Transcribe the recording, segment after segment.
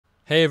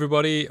Hey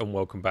everybody, and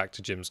welcome back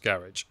to Jim's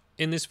Garage.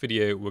 In this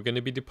video we're going to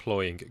be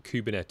deploying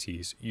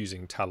Kubernetes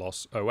using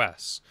Talos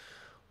OS.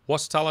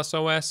 What's Talos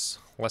OS?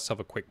 Let's have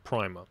a quick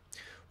primer.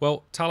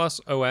 Well, Talos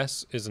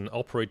OS is an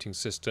operating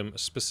system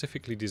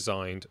specifically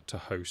designed to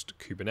host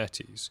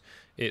Kubernetes.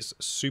 It's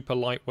super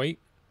lightweight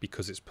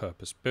because it's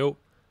purpose built,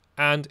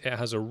 and it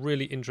has a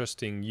really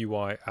interesting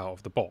UI out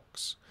of the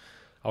box.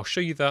 I'll show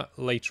you that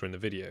later in the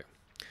video.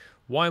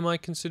 Why am I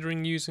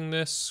considering using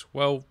this?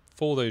 Well,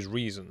 for those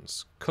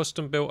reasons.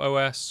 Custom built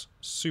OS,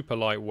 super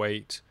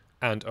lightweight,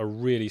 and a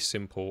really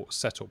simple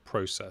setup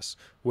process,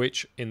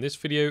 which in this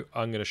video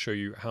I'm going to show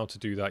you how to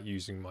do that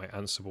using my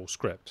Ansible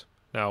script.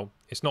 Now,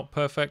 it's not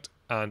perfect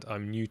and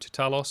I'm new to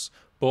Talos,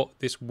 but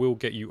this will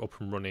get you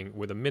up and running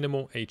with a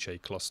minimal HA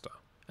cluster.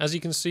 As you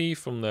can see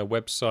from their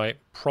website,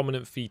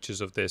 prominent features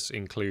of this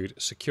include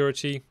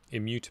security,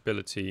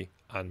 immutability,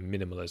 and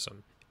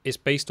minimalism. It's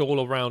based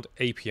all around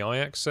API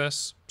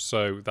access,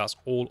 so that's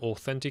all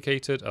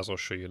authenticated, as I'll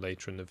show you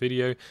later in the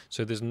video,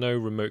 so there's no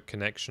remote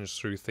connections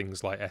through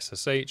things like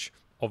SSH,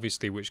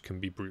 obviously, which can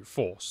be brute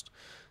forced.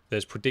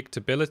 There's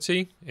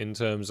predictability in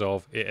terms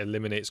of it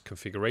eliminates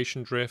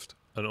configuration drift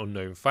and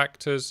unknown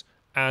factors,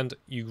 and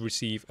you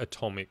receive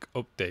atomic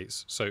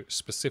updates, so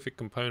specific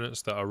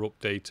components that are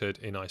updated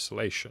in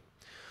isolation.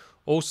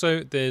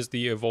 Also, there's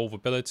the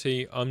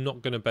evolvability. I'm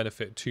not going to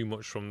benefit too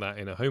much from that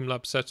in a home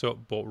lab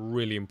setup, but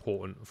really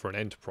important for an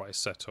enterprise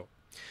setup.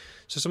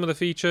 So some of the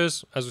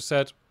features, as I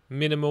said,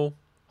 minimal,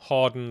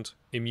 hardened,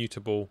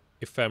 immutable,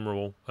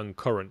 ephemeral, and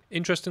current.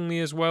 Interestingly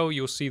as well,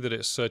 you'll see that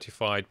it's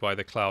certified by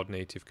the Cloud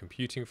Native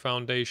Computing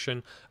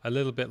Foundation, a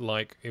little bit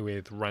like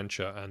with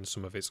Rancher and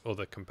some of its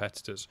other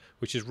competitors,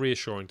 which is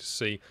reassuring to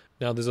see.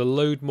 Now, there's a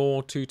load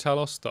more to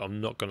Talos that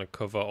I'm not going to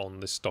cover on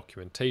this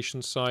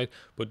documentation side,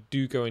 but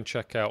do go and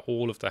check out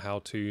all of the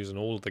how-tos and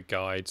all of the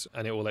guides,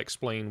 and it will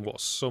explain what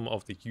some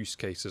of the use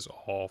cases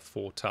are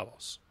for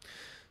Talos.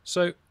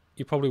 So,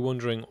 you're probably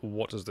wondering,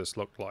 what does this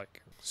look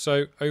like?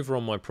 So over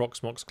on my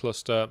Proxmox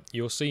cluster,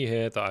 you'll see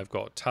here that I've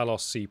got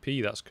Talos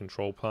CP, that's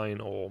control plane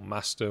or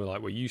master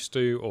like we're used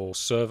to, or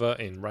server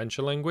in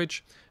Rancher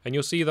language. And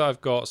you'll see that I've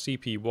got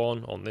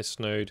CP1 on this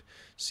node,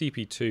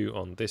 CP2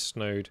 on this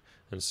node,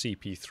 and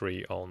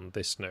CP3 on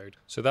this node.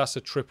 So that's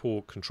a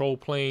triple control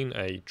plane,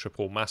 a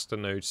triple master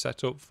node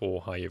setup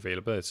for high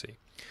availability.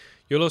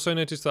 You'll also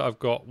notice that I've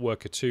got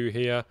worker 2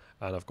 here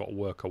and I've got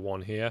worker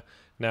 1 here.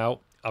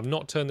 Now, I've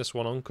not turned this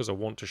one on because I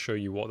want to show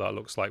you what that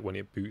looks like when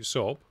it boots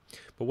up.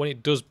 But when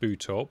it does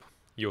boot up,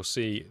 you'll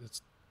see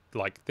it's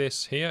like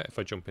this here. If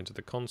I jump into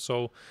the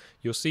console,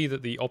 you'll see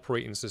that the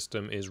operating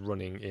system is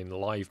running in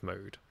live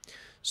mode.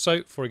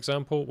 So, for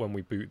example, when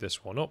we boot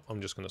this one up,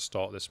 I'm just going to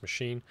start this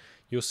machine.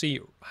 You'll see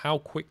how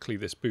quickly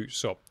this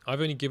boots up. I've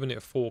only given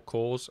it 4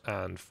 cores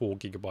and 4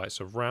 gigabytes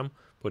of RAM,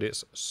 but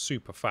it's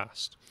super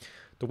fast.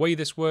 The way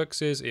this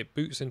works is it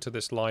boots into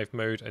this live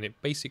mode and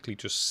it basically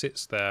just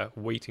sits there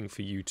waiting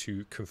for you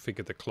to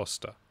configure the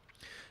cluster.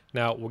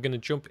 Now we're going to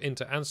jump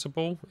into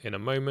Ansible in a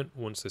moment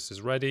once this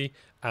is ready,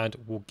 and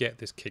we'll get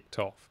this kicked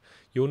off.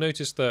 You'll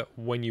notice that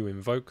when you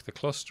invoke the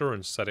cluster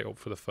and set it up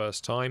for the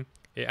first time,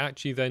 it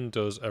actually then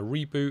does a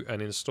reboot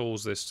and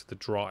installs this to the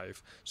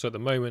drive. So at the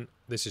moment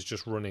this is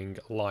just running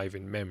live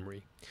in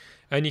memory.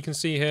 And you can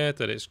see here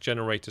that it's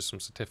generated some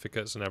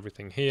certificates and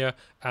everything here,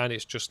 and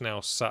it's just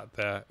now sat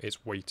there,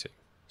 it's waiting.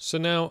 So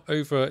now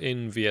over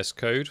in VS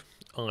Code,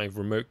 I've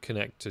remote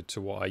connected to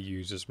what I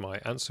use as my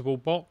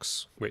Ansible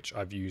box, which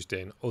I've used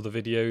in other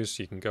videos.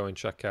 You can go and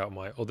check out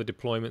my other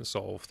deployments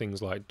of things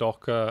like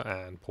Docker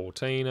and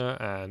Portainer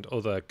and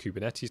other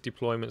Kubernetes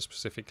deployments,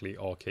 specifically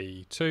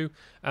RKE2.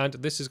 And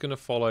this is going to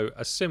follow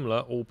a similar,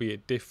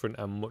 albeit different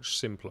and much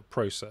simpler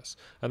process.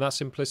 And that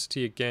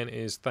simplicity again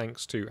is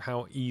thanks to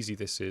how easy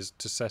this is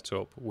to set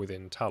up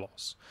within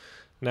Talos.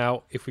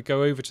 Now, if we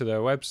go over to their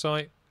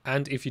website,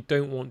 and if you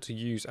don't want to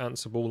use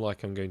Ansible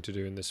like I'm going to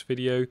do in this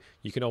video,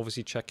 you can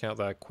obviously check out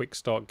their quick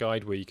start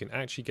guide where you can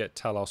actually get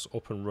Talos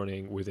up and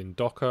running within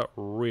Docker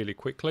really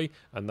quickly,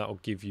 and that will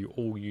give you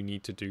all you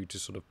need to do to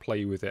sort of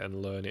play with it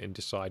and learn it and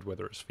decide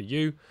whether it's for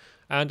you.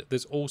 And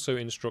there's also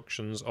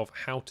instructions of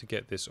how to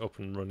get this up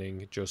and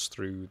running just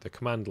through the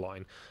command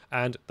line,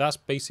 and that's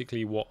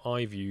basically what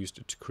I've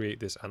used to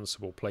create this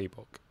Ansible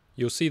Playbook.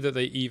 You'll see that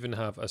they even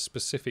have a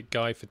specific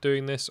guide for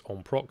doing this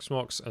on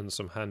Proxmox and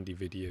some handy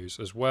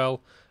videos as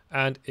well.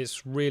 And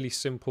it's really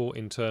simple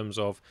in terms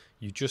of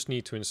you just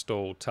need to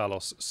install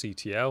Talos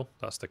CTL.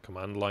 That's the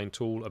command line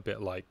tool, a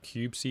bit like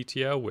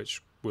Kubectl,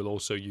 which we'll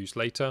also use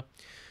later.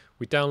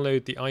 We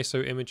download the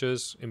ISO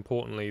images.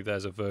 Importantly,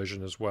 there's a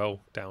version as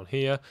well down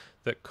here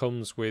that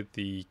comes with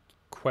the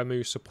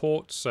QEMU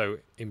support. So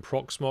in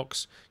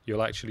Proxmox,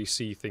 you'll actually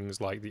see things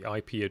like the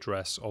IP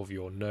address of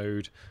your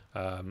node,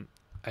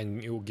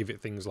 and it will give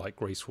it things like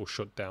graceful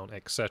shutdown,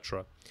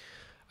 etc.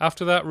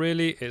 After that,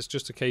 really, it's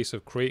just a case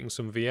of creating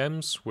some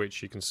VMs,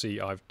 which you can see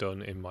I've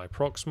done in my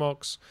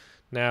Proxmox.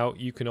 Now,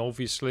 you can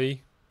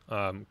obviously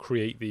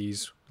create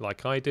these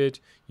like I did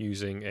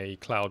using a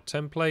cloud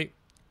template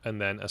and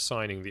then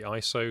assigning the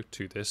ISO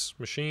to this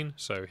machine.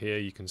 So here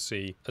you can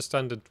see a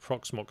standard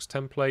Proxmox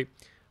template.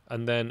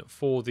 And then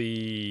for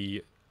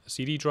the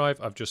CD drive,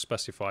 I've just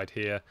specified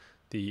here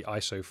the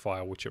ISO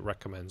file which it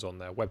recommends on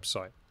their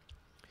website.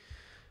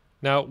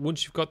 Now,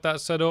 once you've got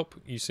that set up,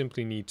 you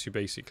simply need to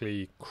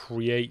basically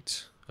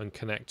create and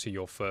connect to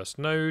your first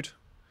node.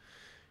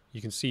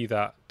 You can see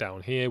that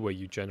down here where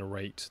you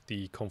generate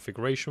the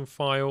configuration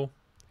file.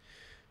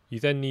 You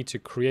then need to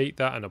create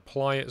that and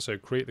apply it. So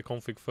create the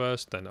config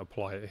first, then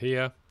apply it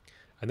here.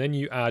 And then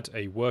you add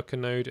a worker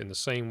node in the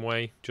same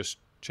way, just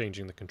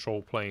changing the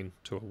control plane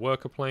to a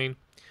worker plane.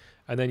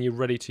 And then you're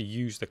ready to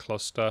use the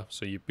cluster.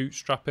 So you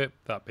bootstrap it.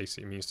 That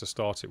basically means to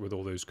start it with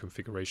all those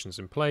configurations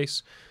in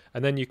place.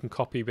 And then you can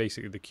copy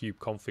basically the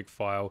kubeconfig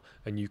file,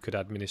 and you could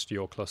administer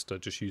your cluster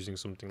just using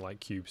something like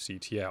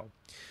kubectl.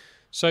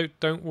 So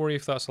don't worry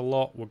if that's a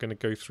lot. We're going to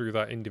go through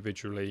that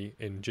individually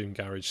in Jim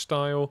Garage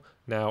style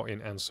now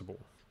in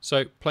Ansible.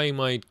 So playing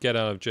my get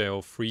out of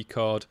jail free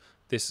card,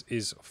 this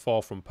is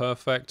far from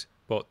perfect,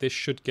 but this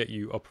should get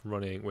you up and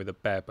running with a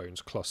bare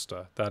bones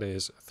cluster. That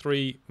is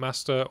 3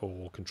 master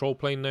or control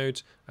plane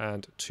nodes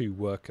and 2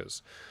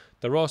 workers.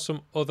 There are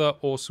some other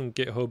awesome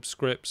GitHub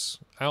scripts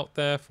out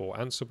there for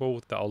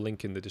Ansible that I'll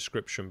link in the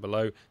description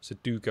below, so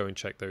do go and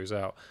check those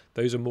out.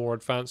 Those are more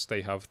advanced.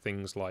 They have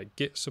things like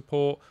Git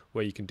support,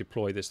 where you can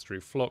deploy this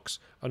through Flux,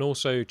 and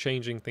also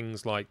changing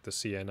things like the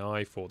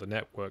CNI for the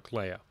network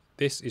layer.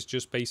 This is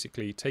just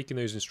basically taking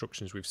those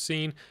instructions we've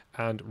seen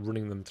and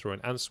running them through an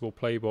Ansible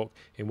playbook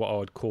in what I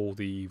would call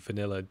the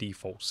vanilla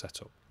default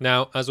setup.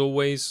 Now, as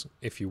always,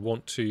 if you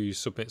want to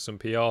submit some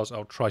PRs,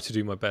 I'll try to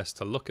do my best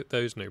to look at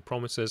those, no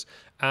promises.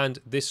 And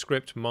this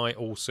script might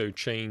also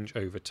change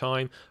over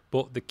time,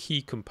 but the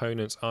key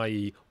components,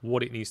 i.e.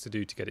 what it needs to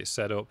do to get it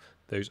set up,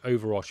 those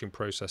overarching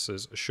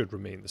processes should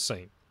remain the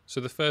same.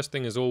 So the first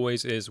thing, as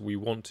always, is we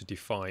want to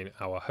define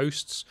our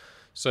hosts.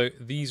 So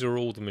these are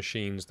all the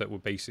machines that we're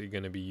basically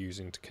going to be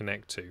using to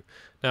connect to.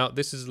 Now,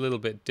 this is a little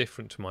bit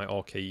different to my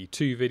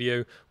RKE2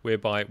 video,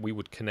 whereby we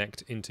would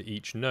connect into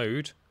each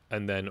node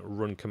and then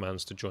run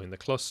commands to join the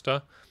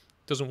cluster.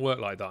 It doesn't work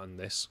like that in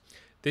this.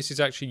 This is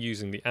actually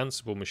using the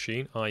Ansible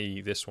machine,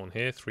 i.e. this one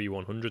here,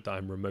 3100, that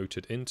I'm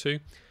remoted into,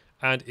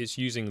 and it's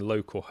using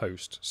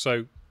localhost.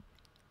 So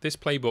this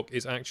playbook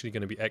is actually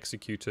going to be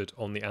executed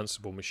on the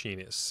Ansible machine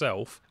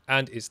itself,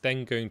 and it's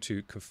then going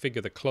to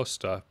configure the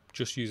cluster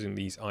just using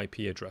these IP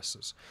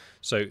addresses.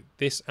 So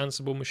this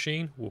Ansible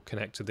machine will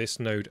connect to this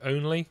node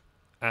only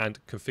and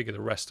configure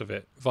the rest of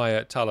it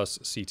via Talos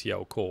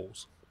CTL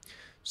calls.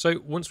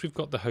 So once we've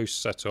got the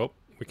host set up,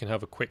 we can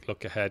have a quick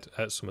look ahead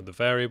at some of the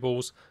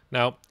variables.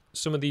 Now,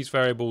 some of these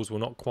variables we're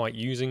not quite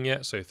using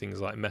yet, so things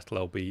like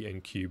metalLB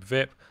and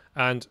kubevip,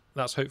 and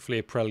that's hopefully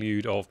a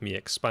prelude of me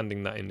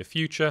expanding that in the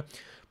future.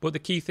 But the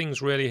key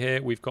things really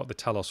here, we've got the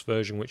Talos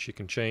version which you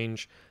can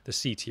change, the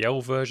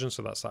CTL version,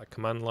 so that's that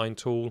command line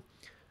tool,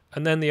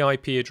 and then the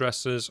IP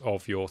addresses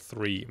of your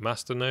 3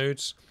 master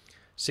nodes.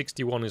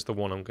 61 is the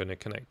one I'm going to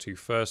connect to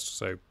first,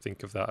 so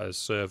think of that as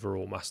server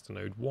or master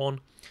node 1.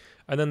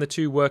 And then the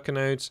 2 worker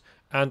nodes,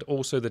 and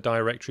also the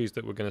directories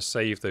that we're going to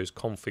save those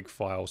config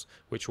files,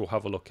 which we'll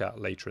have a look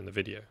at later in the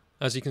video.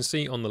 As you can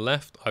see on the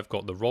left, I've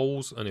got the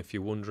roles, and if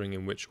you're wondering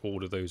in which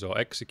order those are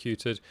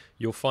executed,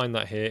 you'll find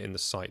that here in the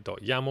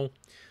site.yaml.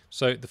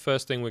 So the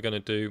first thing we're going to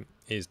do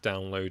is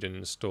download and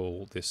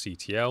install the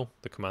CTL,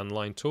 the command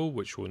line tool,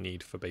 which we'll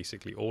need for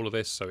basically all of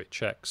this, so it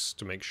checks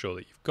to make sure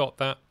that you've got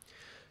that.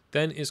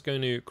 Then it's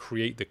going to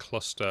create the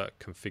cluster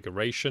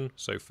configuration.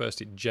 So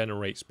first it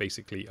generates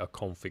basically a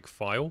config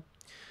file.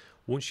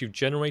 Once you've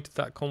generated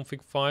that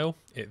config file,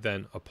 it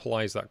then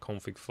applies that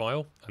config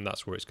file, and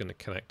that's where it's going to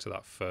connect to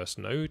that first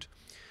node.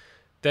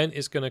 Then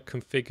it's going to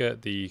configure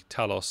the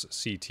Talos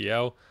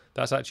CTL.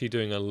 That's actually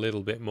doing a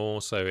little bit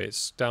more, so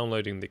it's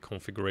downloading the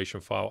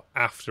configuration file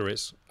after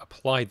it's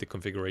applied the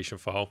configuration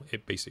file.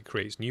 It basically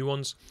creates new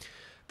ones.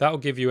 That'll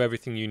give you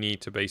everything you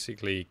need to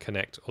basically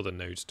connect other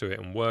nodes to it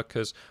and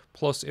workers,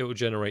 plus it will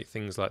generate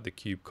things like the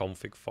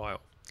kubeconfig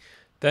file.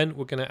 Then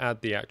we're going to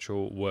add the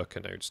actual worker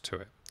nodes to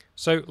it.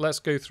 So let's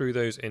go through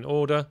those in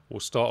order. We'll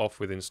start off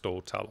with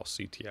install Talos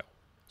CTL.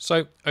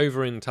 So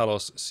over in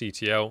Talos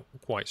CTL,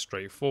 quite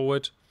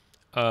straightforward.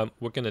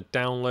 We're going to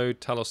download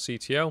Talos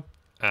CTL,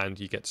 and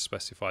you get to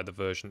specify the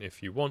version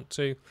if you want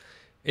to.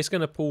 It's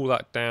going to pull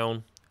that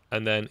down,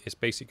 and then it's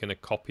basically going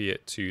to copy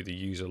it to the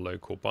user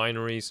local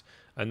binaries,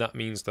 and that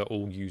means that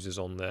all users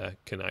on there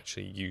can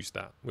actually use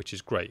that, which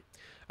is great.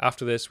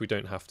 After this, we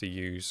don't have to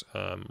use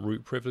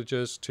root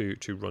privileges to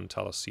run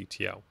Talos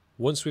CTL.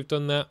 Once we've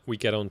done that, we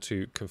get on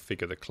to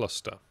configure the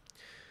cluster.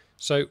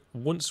 So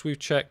once we've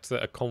checked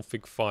that a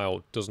config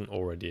file doesn't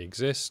already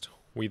exist,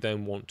 we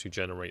then want to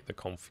generate the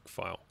config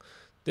file.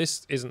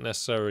 This isn't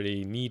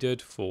necessarily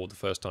needed for the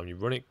first time you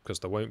run it because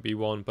there won't be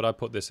one, but I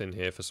put this in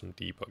here for some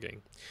debugging.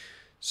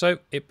 So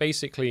it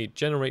basically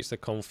generates the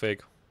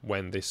config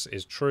when this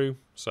is true,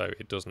 so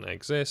it doesn't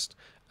exist,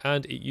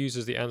 and it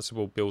uses the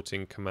Ansible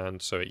built-in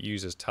command, so it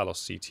uses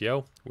Talos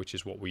CTL, which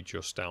is what we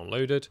just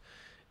downloaded.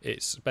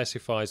 It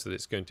specifies that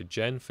it's going to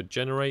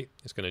generate,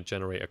 it's going to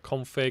generate a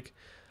config,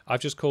 I've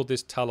just called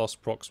this Talos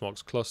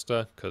Proxmox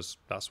cluster because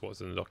that's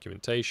what's in the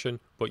documentation,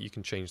 but you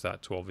can change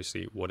that to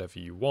obviously whatever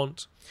you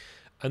want.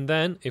 And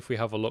then if we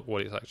have a look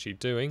what it's actually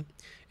doing,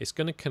 it's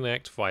going to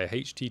connect via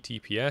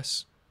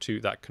HTTPS to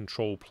that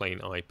control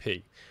plane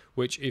IP,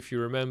 which if you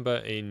remember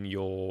in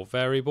your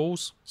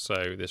variables,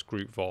 so this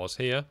group vars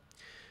here,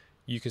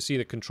 you can see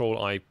the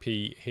control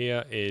IP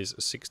here is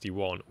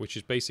 61, which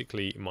is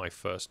basically my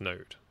first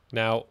node.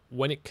 Now,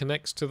 when it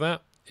connects to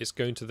that, it's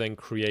going to then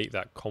create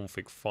that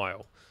config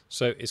file.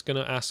 So it's going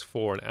to ask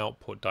for an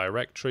output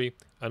directory,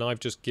 and I've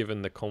just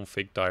given the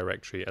config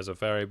directory as a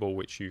variable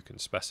which you can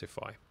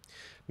specify.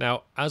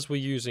 Now, as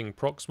we're using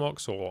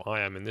Proxmox, or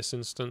I am in this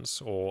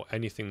instance, or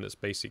anything that's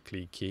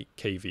basically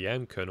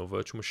KVM, kernel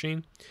virtual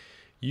machine,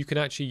 you can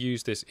actually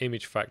use this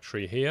image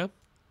factory here,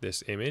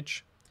 this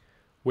image,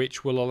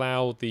 which will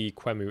allow the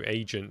QEMU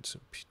agent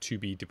to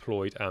be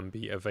deployed and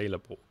be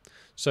available.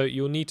 So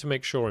you'll need to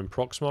make sure in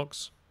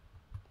Proxmox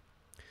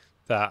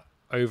that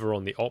over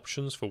on the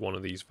options for one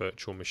of these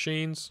virtual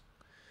machines,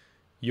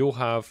 you'll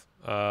have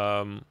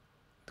the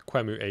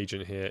QEMU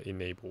agent here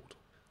enabled.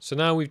 So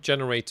now we've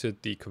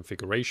generated the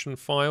configuration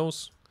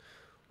files.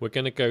 We're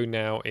going to go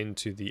now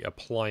into the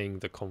applying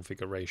the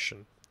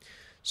configuration.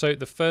 So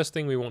the first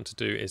thing we want to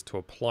do is to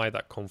apply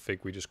that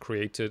config we just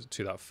created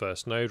to that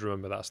first node.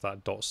 Remember, that's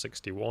that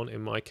 .61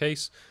 in my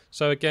case.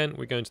 So again,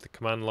 we go into the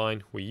command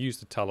line, we use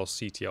the Talos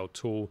CTL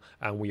tool,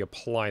 and we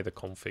apply the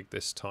config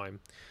this time.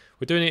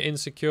 We're doing it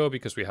insecure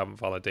because we haven't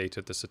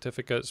validated the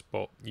certificates,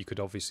 but you could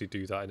obviously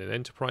do that in an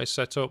enterprise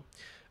setup.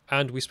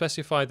 And we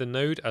specify the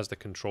node as the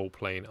control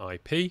plane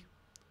IP.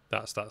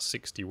 That's that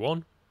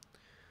 61.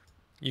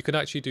 You could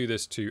actually do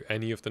this to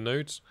any of the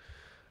nodes.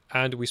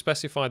 And we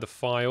specify the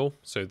file,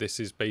 so this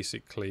is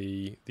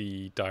basically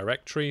the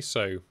directory,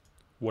 so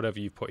whatever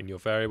you put in your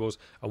variables.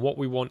 And what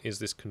we want is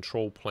this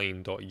control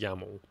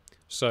plane.yaml.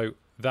 So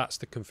that's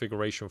the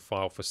configuration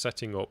file for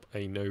setting up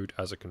a node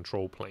as a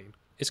control plane.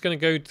 It's going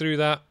to go through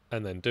that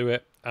and then do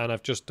it. And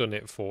I've just done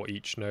it for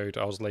each node.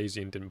 I was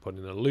lazy and didn't put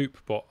in a loop,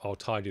 but I'll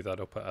tidy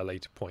that up at a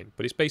later point.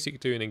 But it's basically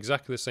doing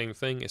exactly the same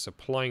thing. It's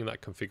applying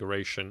that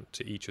configuration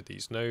to each of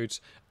these nodes,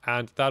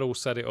 and that'll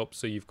set it up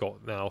so you've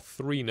got now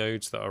 3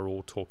 nodes that are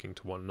all talking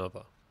to one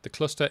another. The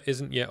cluster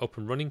isn't yet up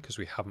and running because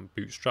we haven't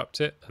bootstrapped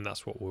it, and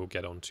that's what we'll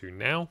get onto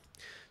now.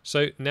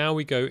 So now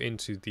we go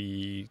into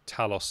the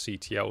Talos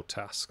CTL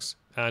tasks,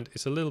 and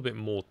it's a little bit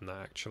more than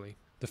that actually.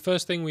 The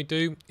first thing we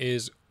do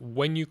is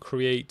when you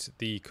create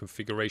the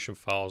configuration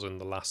files in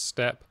the last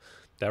step,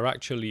 they're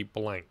actually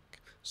blank.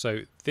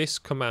 So this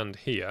command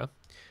here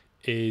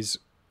is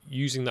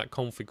using that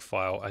config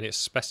file and it's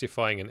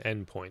specifying an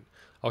endpoint.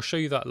 I'll show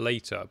you that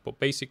later, but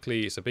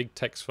basically it's a big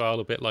text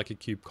file, a bit like a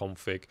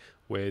kubeconfig,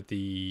 where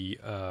the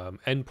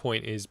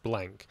endpoint is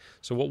blank.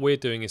 So what we're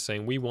doing is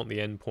saying we want the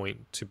endpoint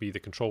to be the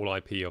control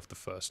IP of the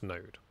first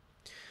node.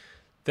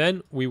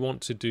 Then we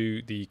want to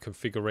do the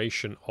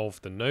configuration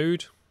of the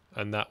node,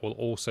 and that will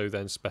also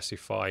then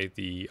specify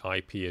the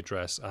IP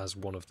address as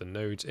one of the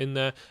nodes in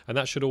there, and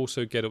that should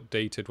also get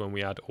updated when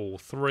we add all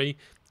 3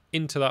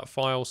 into that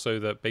file so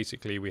that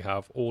basically we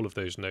have all of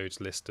those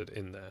nodes listed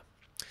in there.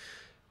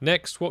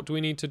 Next, what do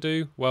we need to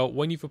do? Well,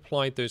 when you've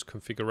applied those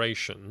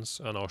configurations,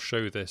 and I'll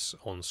show this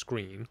on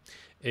screen,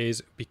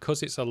 is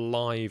because it's a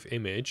live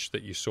image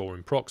that you saw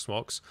in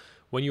Proxmox,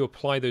 when you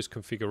apply those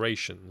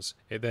configurations,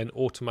 it then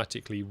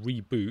automatically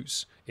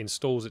reboots,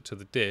 installs it to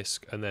the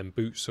disk, and then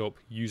boots up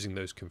using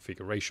those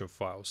configuration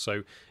files.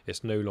 So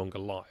it's no longer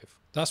live.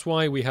 That's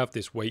why we have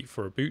this wait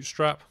for a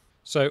bootstrap.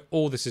 So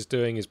all this is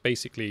doing is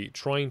basically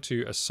trying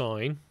to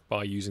assign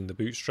by using the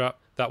bootstrap.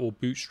 That will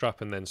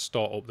bootstrap and then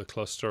start up the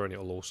cluster, and it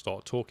will all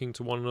start talking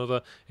to one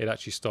another. It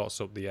actually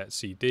starts up the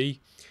etcd.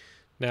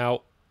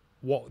 Now,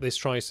 what this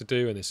tries to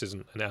do, and this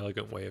isn't an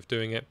elegant way of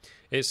doing it,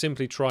 it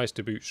simply tries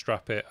to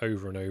bootstrap it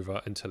over and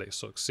over until it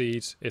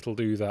succeeds. It'll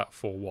do that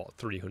for, what,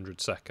 300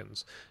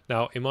 seconds.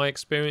 Now, in my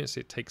experience,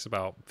 it takes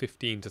about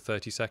 15 to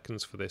 30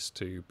 seconds for this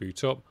to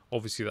boot up.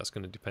 Obviously, that's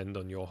going to depend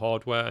on your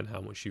hardware and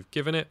how much you've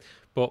given it,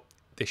 but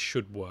this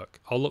should work.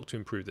 I'll look to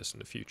improve this in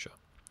the future.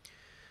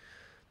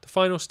 The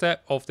final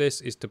step of this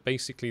is to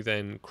basically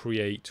then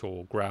create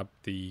or grab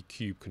the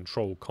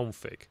kubectl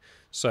config.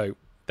 So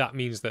that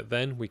means that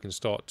then we can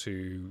start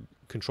to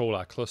control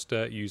our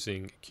cluster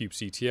using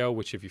kubectl,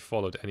 which if you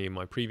followed any of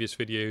my previous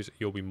videos,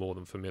 you'll be more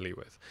than familiar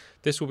with.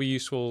 This will be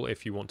useful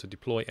if you want to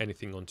deploy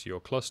anything onto your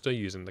cluster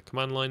using the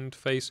command line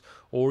interface,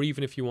 or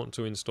even if you want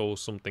to install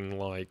something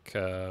like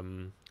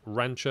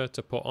Rancher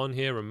to put on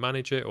here and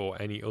manage it, or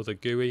any other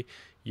GUI.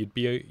 You'd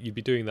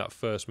be doing that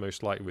first,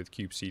 most likely with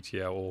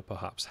kubectl or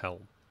perhaps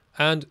Helm.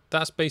 And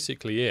that's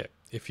basically it.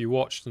 If you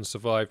watched and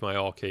survived my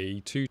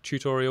RKE2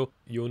 tutorial,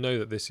 you'll know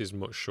that this is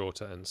much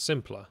shorter and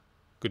simpler.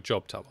 Good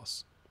job,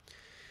 Talos.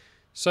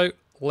 So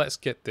let's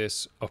get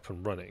this up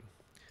and running.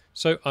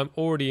 So I'm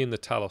already in the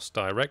Talos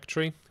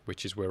directory,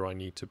 which is where I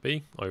need to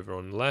be, over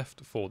on the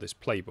left, for this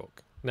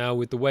playbook. Now,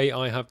 with the way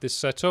I have this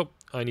set up,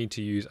 I need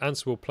to use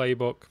Ansible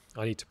Playbook.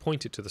 I need to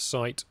point it to the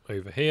site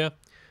over here.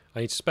 I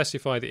need to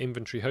specify the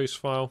inventory host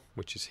file,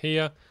 which is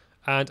here,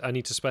 and I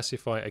need to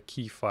specify a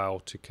key file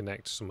to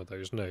connect some of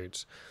those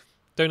nodes.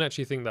 Don't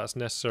actually think that's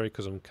necessary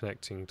because I'm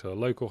connecting to a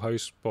local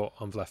host, but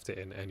I've left it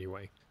in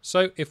anyway.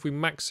 So if we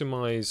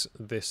maximize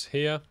this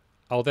here,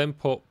 I'll then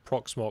put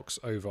Proxmox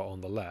over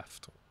on the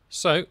left.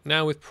 So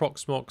now with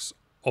Proxmox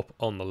up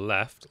on the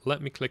left,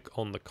 let me click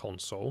on the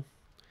console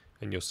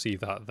and you'll see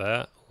that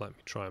there. Let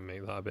me try and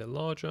make that a bit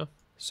larger.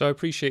 So I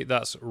appreciate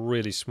that's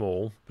really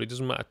small, but it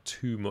doesn't matter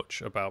too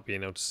much about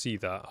being able to see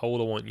that.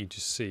 All I want you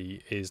to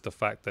see is the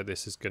fact that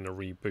this is going to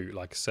reboot,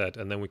 like I said,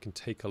 and then we can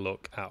take a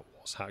look at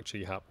what's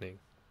actually happening.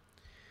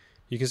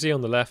 You can see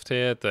on the left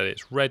here that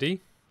it's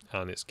ready,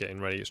 and it's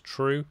getting ready, it's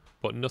true,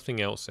 but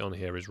nothing else on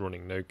here is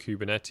running. No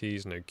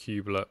Kubernetes, no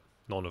Kubectl,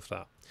 none of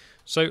that.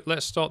 So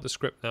let's start the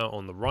script now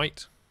on the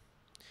right.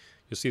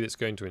 You'll see that it's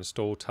going to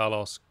install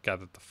Talos,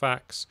 gathered the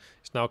facts.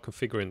 It's now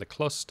configuring the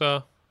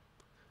cluster,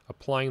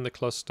 applying the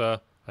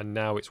cluster, and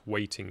now it's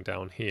waiting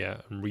down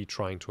here and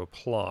retrying to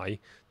apply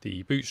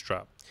the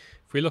bootstrap.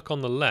 If we look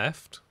on the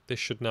left, this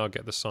should now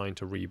get the sign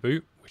to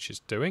reboot, which it's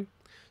doing.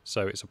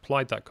 So it's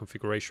applied that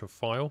configuration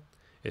file.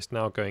 It's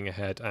now going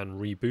ahead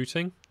and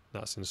rebooting.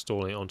 That's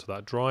installing it onto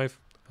that drive.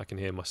 I can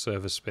hear my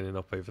server spinning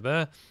up over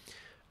there.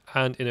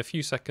 And in a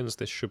few seconds,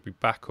 this should be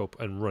back up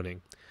and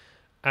running.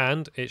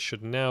 And it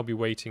should now be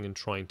waiting and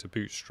trying to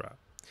bootstrap.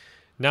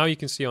 Now you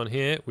can see on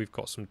here, we've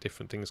got some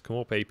different things come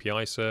up.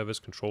 API servers,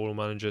 controller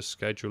managers,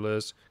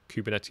 schedulers,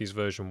 Kubernetes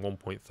version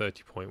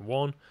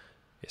 1.30.1.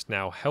 It's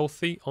now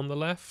healthy on the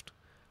left.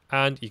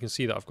 And you can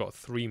see that I've got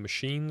 3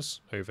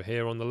 machines over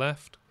here on the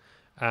left.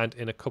 And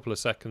in a couple of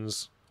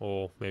seconds,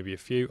 or maybe a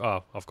few,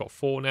 I've got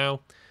 4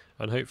 now.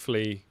 And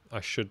hopefully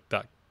that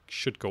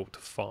should go up to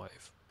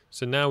 5.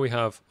 So now we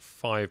have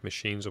 5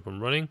 machines up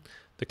and running.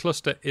 The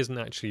cluster isn't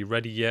actually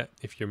ready yet.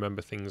 If you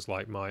remember things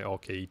like my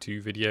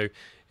RKE2 video,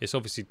 it's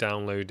obviously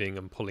downloading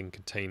and pulling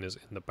containers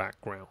in the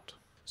background.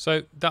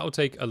 So that will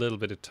take a little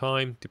bit of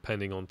time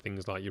depending on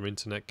things like your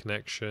internet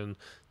connection,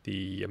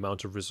 the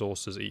amount of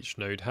resources each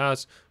node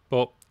has.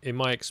 But in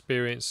my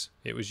experience,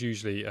 it was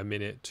usually a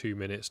minute, 2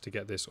 minutes to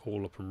get this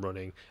all up and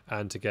running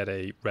and to get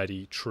a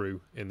ready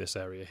true in this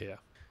area here.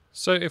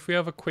 So if we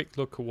have a quick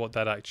look at what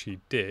that actually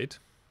did,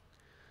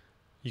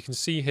 you can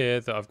see here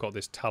that I've got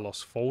this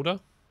Talos folder.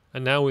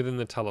 And now within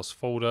the Talos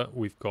folder,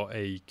 we've got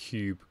a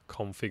kube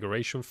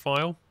configuration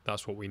file.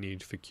 That's what we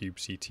need for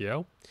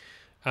kubectl.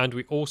 And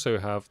we also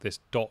have this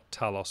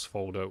 .talos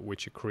folder,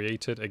 which it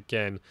created.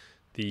 Again,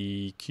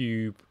 the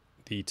Talos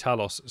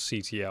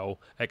CTL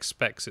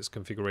expects its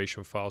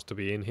configuration files to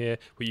be in here,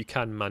 but you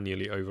can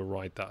manually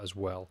override that as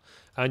well.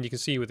 And you can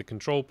see with the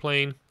control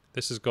plane,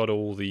 this has got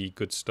all the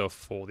good stuff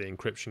for the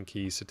encryption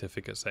keys,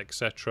 certificates,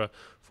 etc.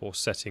 for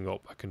setting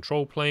up a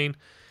control plane.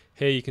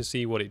 Here you can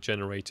see what it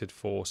generated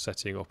for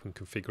setting up and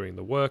configuring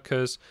the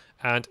workers.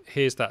 And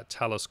here's that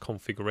Talos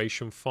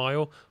configuration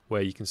file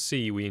where you can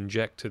see we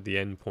injected the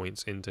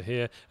endpoints into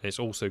here, and it's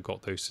also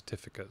got those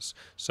certificates.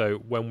 So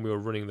when we were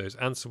running those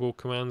Ansible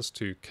commands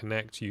to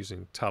connect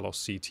using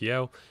Talos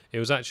CTL, it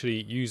was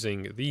actually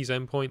using these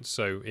endpoints,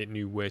 so it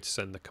knew where to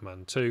send the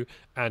command to,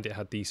 and it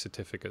had these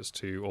certificates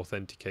to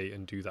authenticate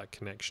and do that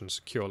connection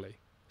securely.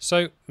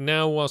 So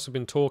now whilst I've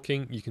been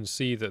talking, you can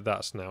see that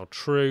that's now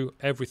true,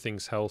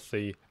 everything's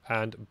healthy,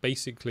 and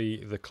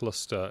basically the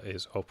cluster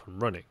is up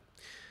and running.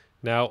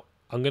 Now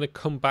I'm going to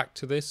come back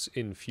to this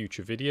in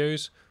future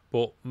videos,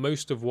 but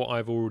most of what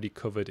I've already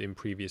covered in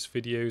previous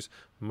videos,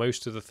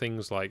 most of the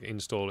things like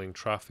installing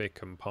traffic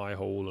and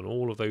Pi-hole and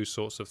all of those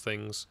sorts of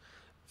things,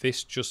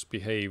 this just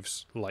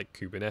behaves like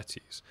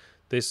Kubernetes.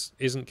 This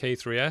isn't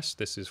K3S,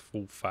 this is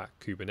full fat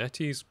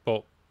Kubernetes,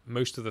 but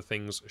most of the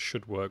things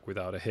should work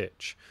without a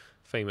hitch.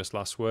 Famous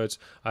last words.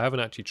 I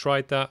haven't actually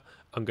tried that.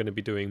 I'm going to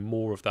be doing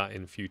more of that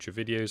in future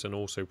videos and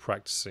also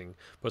practicing.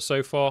 But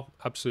so far,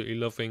 absolutely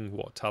loving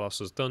what Talos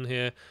has done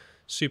here.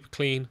 Super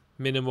clean,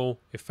 minimal,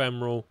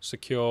 ephemeral,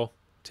 secure,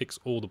 ticks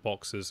all the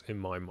boxes in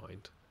my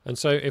mind. And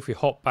so if we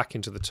hop back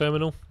into the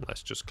terminal,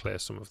 let's just clear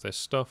some of this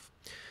stuff.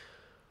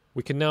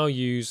 We can now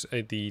use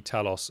the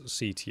Talos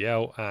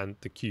CTL and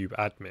the kube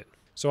admin.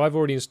 So I've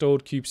already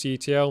installed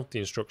kubectl. The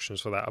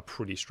instructions for that are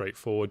pretty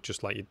straightforward,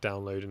 just like you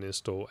download and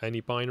install any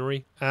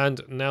binary.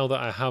 And now that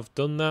I have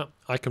done that,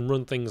 I can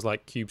run things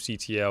like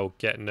kubectl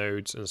get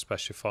nodes and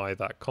specify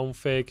that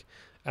config.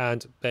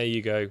 And there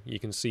you go. You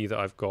can see that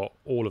I've got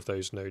all of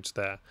those nodes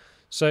there.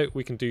 So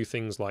we can do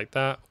things like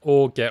that,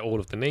 or get all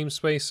of the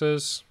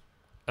namespaces.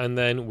 And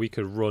then we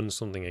could run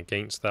something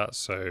against that.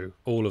 So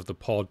all of the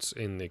pods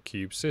in the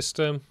kube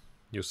system,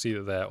 you'll see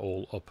that they're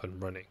all up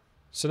and running.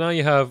 So now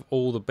you have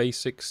all the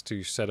basics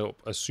to set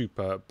up a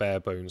super bare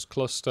bones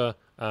cluster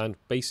and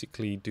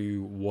basically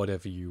do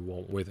whatever you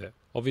want with it.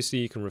 Obviously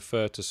you can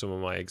refer to some of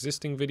my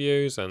existing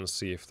videos and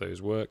see if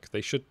those work.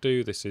 They should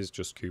do. This is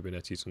just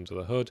Kubernetes under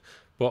the hood,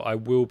 but I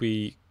will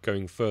be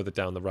going further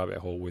down the rabbit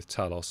hole with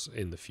Talos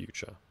in the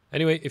future.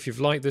 Anyway, if you've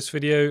liked this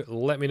video,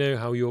 let me know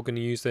how you're going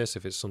to use this,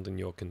 if it's something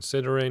you're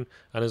considering.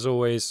 And as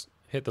always,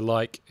 hit the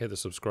like, hit the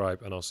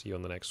subscribe, and I'll see you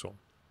on the next one.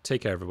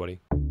 Take care, everybody.